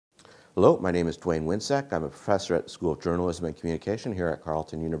Hello, my name is Dwayne Winseck. I'm a professor at the School of Journalism and Communication here at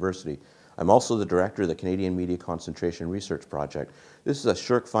Carleton University. I'm also the director of the Canadian Media Concentration Research Project. This is a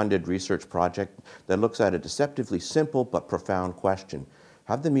SSHRC-funded research project that looks at a deceptively simple but profound question.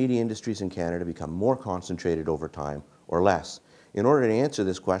 Have the media industries in Canada become more concentrated over time or less? In order to answer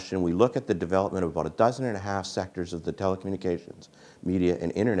this question, we look at the development of about 12.5 sectors of the telecommunications, media,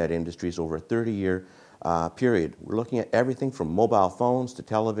 and internet industries over a 30-year period. We're looking at everything from mobile phones to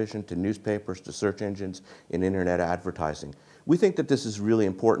television to newspapers to search engines and internet advertising. We think that this is really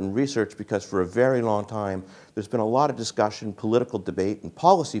important research because for a very long time there's been a lot of discussion, political debate, and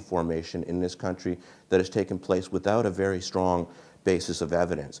policy formation in this country that has taken place without a very strong basis of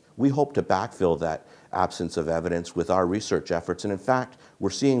evidence. We hope to backfill that absence of evidence with our research efforts, and in fact, we're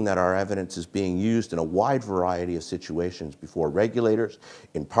seeing that our evidence is being used in a wide variety of situations before regulators,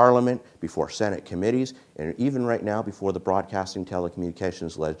 in Parliament, before Senate committees, and even right now before the Broadcasting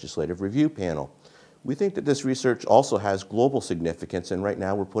Telecommunications Legislative Review Panel. We think that this research also has global significance, and right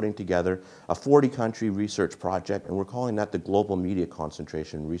now we're putting together a 40-country research project, and we're calling that the Global Media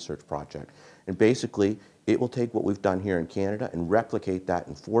Concentration Research Project. And basically, it will take what we've done here in Canada and replicate that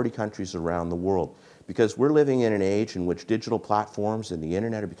in 40 countries around the world. Because we're living in an age in which digital platforms and the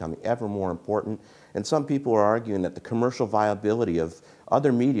internet are becoming ever more important, and some people are arguing that the commercial viability of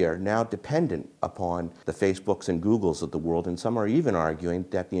other media are now dependent upon the Facebooks and Googles of the world, and some are even arguing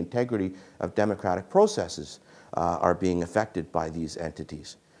that the integrity of democratic processes are being affected by these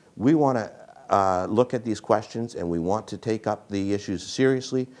entities. We want to look at these questions, and we want to take up the issues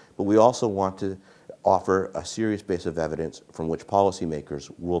seriously, but we also want to offer a serious base of evidence from which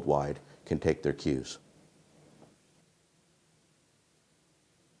policymakers worldwide can take their cues.